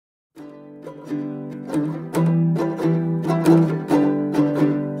Well,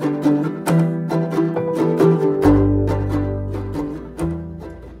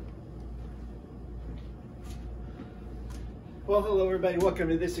 hello everybody. Welcome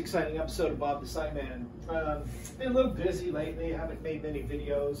to this exciting episode of Bob the Sign Man. Been a little busy lately. I haven't made many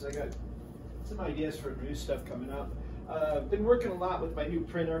videos. I got some ideas for new stuff coming up. Been working a lot with my new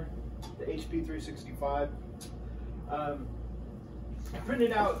printer, the HP 365. I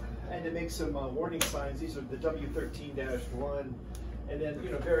printed out and to make some warning signs. These are the W13-1, and then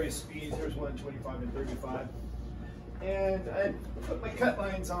various speeds. There's 1, 25, and 35. And I put my cut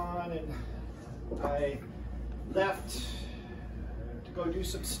lines on, and I left to go do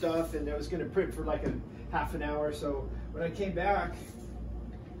some stuff, and I was going to print for like a half an hour. So when I came back,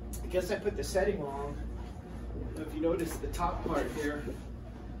 I guess I put the setting wrong. If you notice the top part here,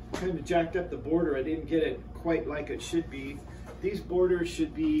 kind of jacked up the border. I didn't get it quite like it should be. These borders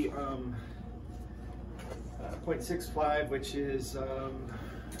should be 0.65, which is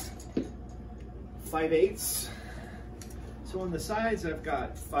 5/8. So on the sides I've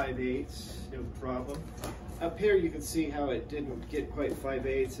got 5/8, no problem. Up here you can see how it didn't get quite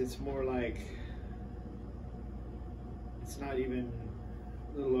 5/8. It's more like, it's not even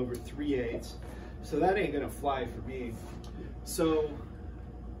a little over 3/8. So that ain't gonna fly for me. So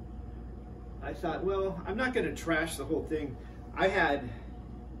I thought, well, I'm not gonna trash the whole thing. I had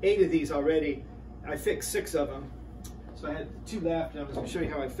 8 of these already. I fixed 6 of them. So I had 2 left, and I was gonna show you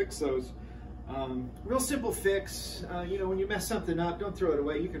how I fixed those. Real simple fix. When you mess something up, don't throw it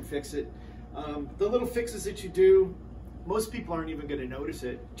away, you can fix it. The little fixes that you do, most people aren't even gonna notice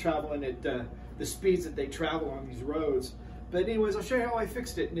it, traveling at the speeds that they travel on these roads. But anyways, I'll show you how I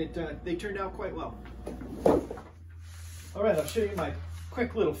fixed it, and they turned out quite well. All right, I'll show you my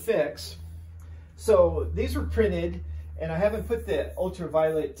quick little fix. So these were printed, and I haven't put the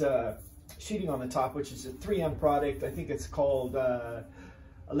ultraviolet sheeting on the top, which is a 3M product. I think it's called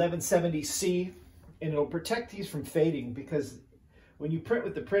 1170C, and it'll protect these from fading, because when you print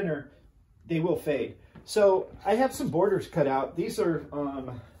with the printer, they will fade. So I have some borders cut out. These are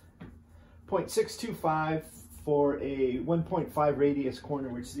 0.625 for a 1.5 radius corner,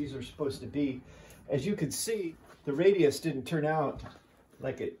 which these are supposed to be. As you can see, the radius didn't turn out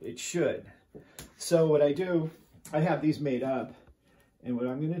like it should. So what I do, I have these made up, and what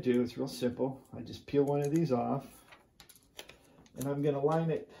I'm going to do is real simple. I just peel one of these off, and I'm going to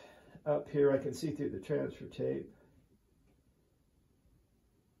line it up here. I can see through the transfer tape.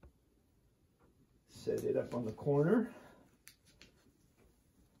 Set it up on the corner.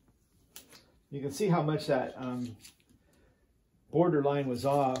 You can see how much that border line was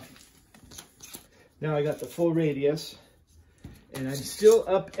off. Now I got the full radius, and I'm still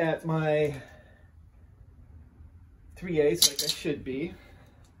up at my 3/8 like I should be.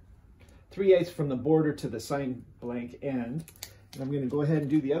 3/8 from the border to the sign blank end. And I'm going to go ahead and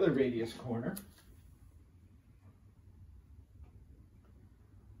do the other radius corner.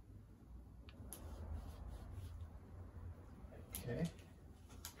 Okay.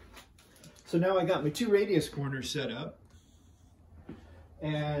 So now I got my 2 radius corners set up,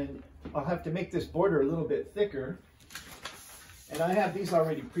 and I'll have to make this border a little bit thicker. And I have these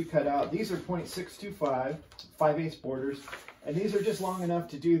already pre-cut out. These are 0.625, 5/8 borders, and these are just long enough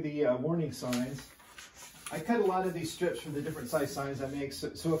to do the warning signs. I cut a lot of these strips for the different size signs I make,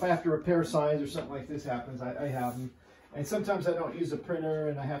 so if I have to repair signs or something like this happens, I have them. And sometimes I don't use a printer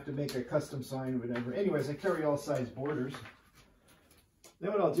and I have to make a custom sign or whatever. Anyways, I carry all size borders.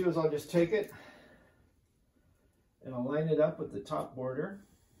 Then what I'll do is I'll just take it and I'll line it up with the top border.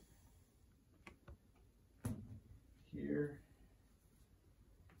 Here,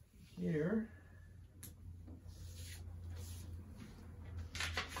 here.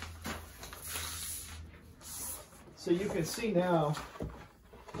 So you can see now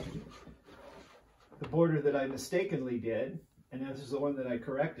the border that I mistakenly did, and this is the one that I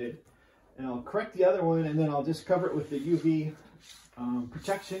corrected. And I'll correct the other one, and then I'll just cover it with the UV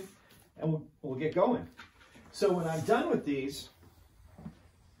protection, and we'll get going. So when I'm done with these,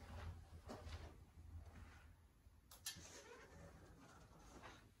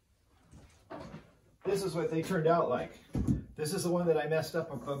 this is what they turned out like. This is the one that I messed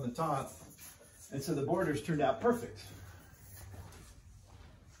up on the top, and so the borders turned out perfect.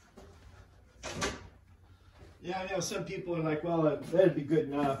 Yeah, I know some people are like, well, that'd be good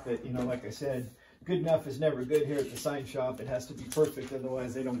enough, but like I said, good enough is never good here at the sign shop. It has to be perfect,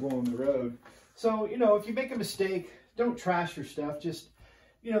 otherwise they don't go on the road. So, if you make a mistake, don't trash your stuff. Just,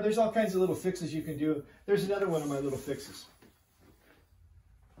 there's all kinds of little fixes you can do. There's another one of my little fixes.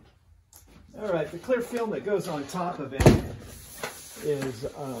 All right, the clear film that goes on top of it is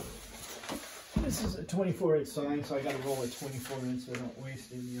This is a 24-inch sign, so I got to roll a 24-inch so I don't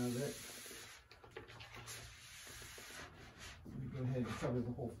waste any of it. Let me go ahead and cover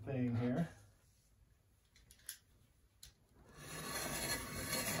the whole thing here.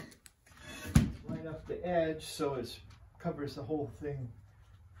 Line up the edge so it covers the whole thing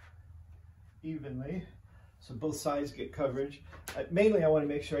evenly, so both sides get coverage. Mainly I want to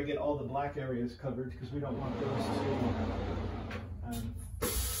make sure I get all the black areas covered because we don't want those to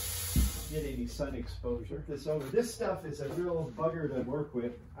get any sun exposure. This stuff is a real bugger to work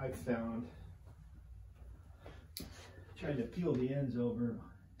with, I've found. Trying to peel the ends over,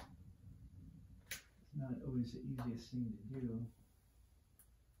 it's not always the easiest thing to do.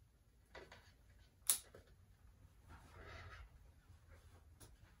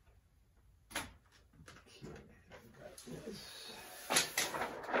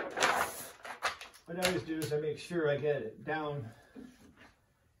 What I always do is I make sure I get it down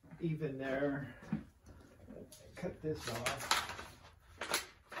even there. Cut this off.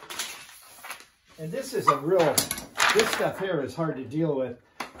 And this is this stuff here is hard to deal with.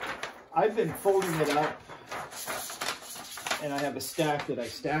 I've been folding it up and I have a stack that I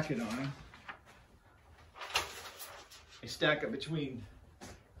stack it on. I stack it between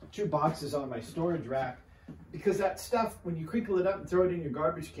two boxes on my storage rack. Because that stuff, when you crinkle it up and throw it in your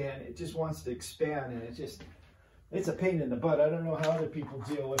garbage can, it just wants to expand, and it's a pain in the butt. I don't know how other people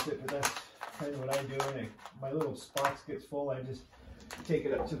deal with it, but that's kind of what I do. And my little box gets full, I just take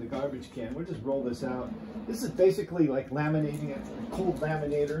it up to the garbage can. We'll just roll this out. This is basically like laminating it, a cold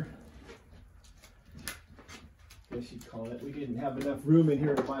laminator, I guess you'd call it. We didn't have enough room in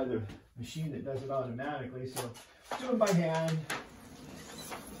here to buy the machine that does it automatically, so do it by hand.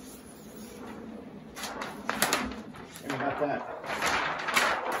 And we got that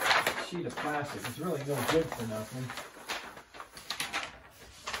sheet of plastic. It's really no good for nothing.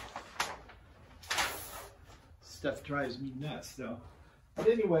 Stuff drives me nuts though. But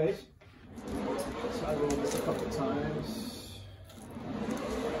anyways, so I rolled this a couple times.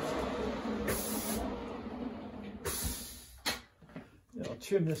 Then I'll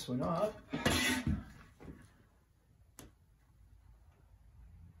trim this one off.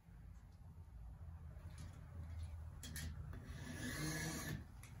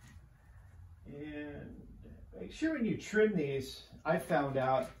 Make sure when you trim these, I found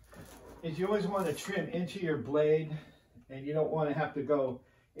out, is you always want to trim into your blade, and you don't want to have to go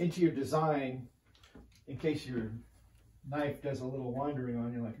into your design in case your knife does a little wandering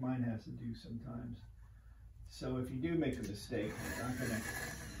on you like mine has to do sometimes. So if you do make a mistake, it's not going to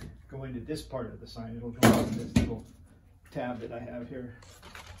go into this part of the sign, it'll go into this little tab that I have here.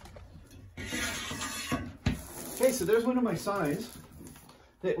 Okay, so there's one of my signs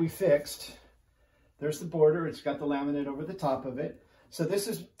that we fixed. There's the border, it's got the laminate over the top of it. So this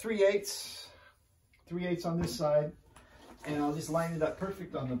is 3/8 on this side, and I'll just line it up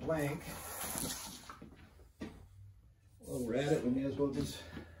perfect on the blank. While we're at it, we may as well just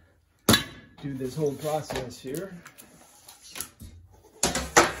do this whole process here.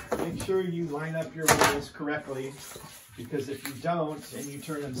 Make sure you line up your rolls correctly, because if you don't and you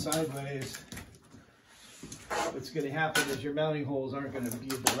turn them sideways, what's going to happen is your mounting holes aren't going to be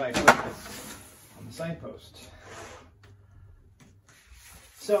the right way on the signpost.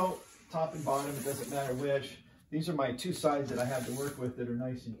 So top and bottom, it doesn't matter which. These are my two sides that I have to work with that are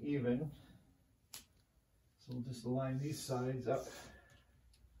nice and even. So we'll just align these sides up.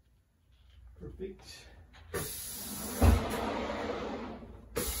 Perfect.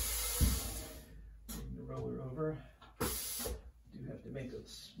 Bring the roller over. Do have to make a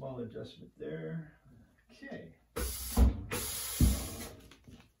small adjustment there. Okay.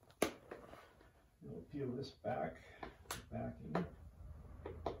 We'll peel this back, backing.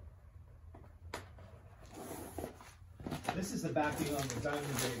 This is the backing on the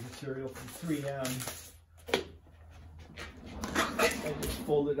diamond grade material from 3M. I just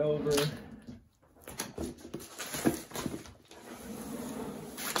fold it over.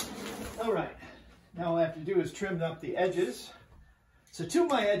 All right, now all I have to do is trim up the edges. So two of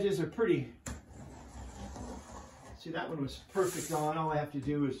my edges are pretty, see that one was perfect on. All I have to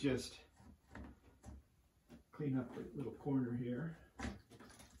do is just clean up the little corner here.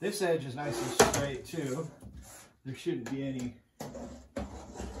 This edge is nice and straight too. There shouldn't be any,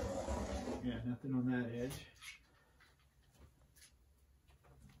 nothing on that edge.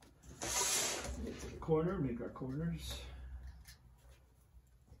 Get to the corner, make our corners.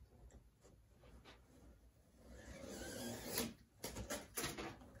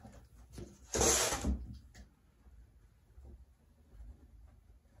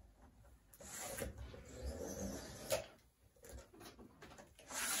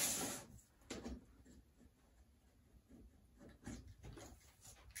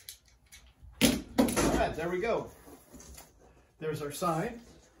 that, there we go. There's our sign.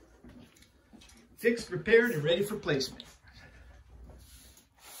 Fixed, repaired, and ready for placement.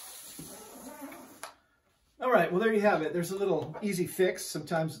 All right, well, there you have it. There's a little easy fix.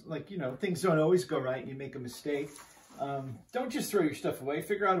 Sometimes, like, you know, things don't always go right and you make a mistake. Don't just throw your stuff away.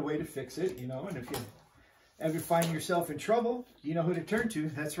 Figure out a way to fix it, you know, and if you ever find yourself in trouble, you know who to turn to.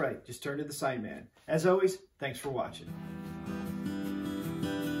 That's right, just turn to the Sign Man. As always, thanks for watching.